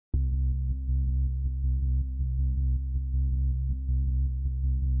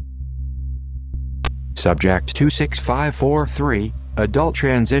Subject 26543, Adult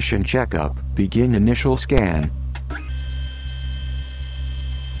Transition Checkup, begin initial scan.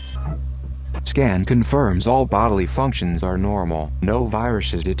 Scan confirms all bodily functions are normal, no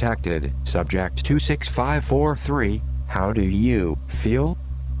viruses detected. Subject 26543, how do you feel?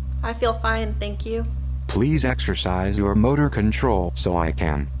 I feel fine, thank you. Please exercise your motor control so I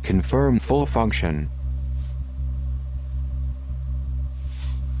can confirm full function.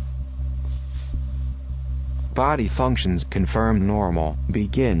 Body functions confirmed normal.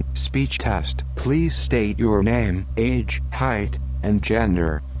 Begin speech test. Please state your name, age, height, and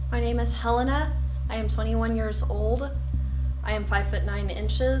gender. My name is Helena. I am 21 years old. I am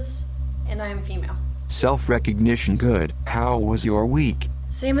 5'9", and I am female. Self-recognition good. How was your week?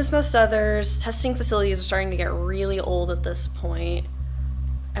 Same as most others. Testing facilities are starting to get really old at this point.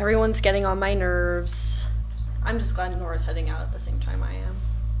 Everyone's getting on my nerves. I'm just glad Nora's heading out at the same time I am.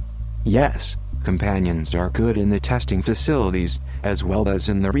 Yes, companions are good in the testing facilities, as well as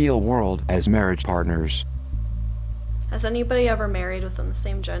in the real world as marriage partners. Has anybody ever married within the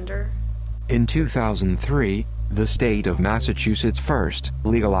same gender? In 2003, the state of Massachusetts first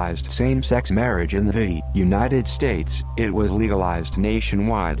legalized same-sex marriage in the United States. It was legalized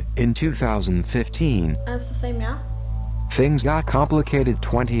nationwide in 2015. And it's the same now? Things got complicated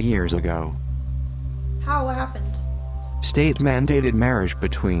 20 years ago. How? What happened? State-mandated marriage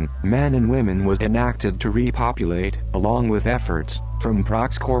between men and women was enacted to repopulate, along with efforts from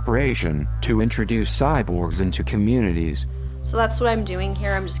Prox Corporation to introduce cyborgs into communities. So that's what I'm doing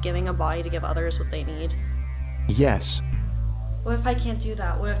here? I'm just giving a body to give others what they need? Yes. What if I can't do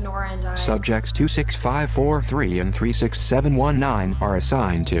that? What if Nora and I... Subjects 26543 and 36719 are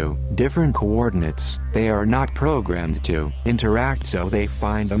assigned to different coordinates. They are not programmed to interact, so they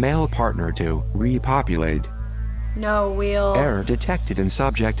find a male partner to repopulate. No, we'll... Error detected in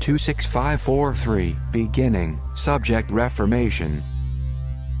Subject 26543. Beginning. Subject reformation.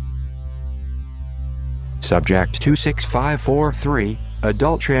 Subject 26543,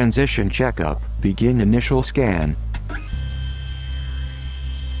 Adult Transition Checkup, begin initial scan.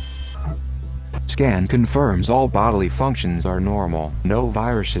 Scan confirms all bodily functions are normal, no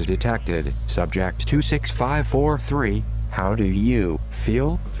viruses detected. Subject 26543, how do you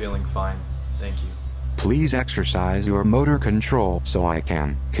feel? I'm feeling fine, thank you. Please exercise your motor control so I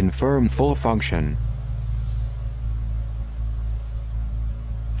can confirm full function.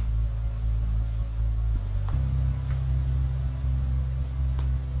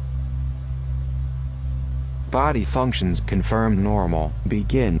 Body functions confirmed normal.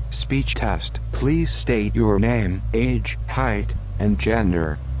 Begin speech test. Please state your name, age, height, and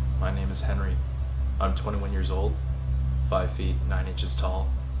gender. My name is Henry. I'm 21 years old, 5 feet 9 inches tall,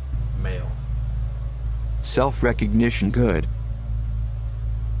 male. Self-recognition good.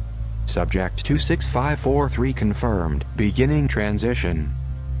 Subject 26543 confirmed. Beginning transition.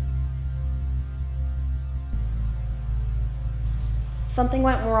 Something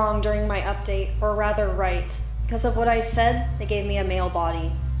went wrong during my update, or rather right. Because of what I said, they gave me a male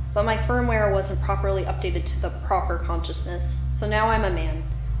body. But my firmware wasn't properly updated to the proper consciousness, so now I'm a man.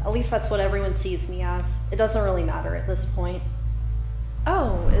 At least that's what everyone sees me as. It doesn't really matter at this point.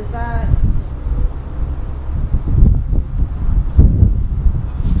 Oh, is that...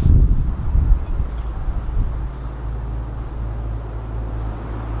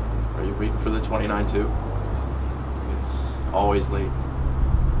 Are you waiting for the 29 too? It's always late.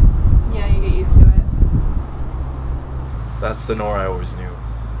 Yeah, you get used to it. That's the Nora I always knew.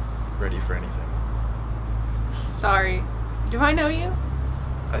 Ready for anything. Sorry. Do I know you?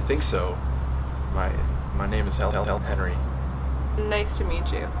 I think so. My name is Henry. Nice to meet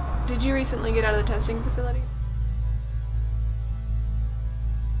you. Did you recently get out of the testing facilities?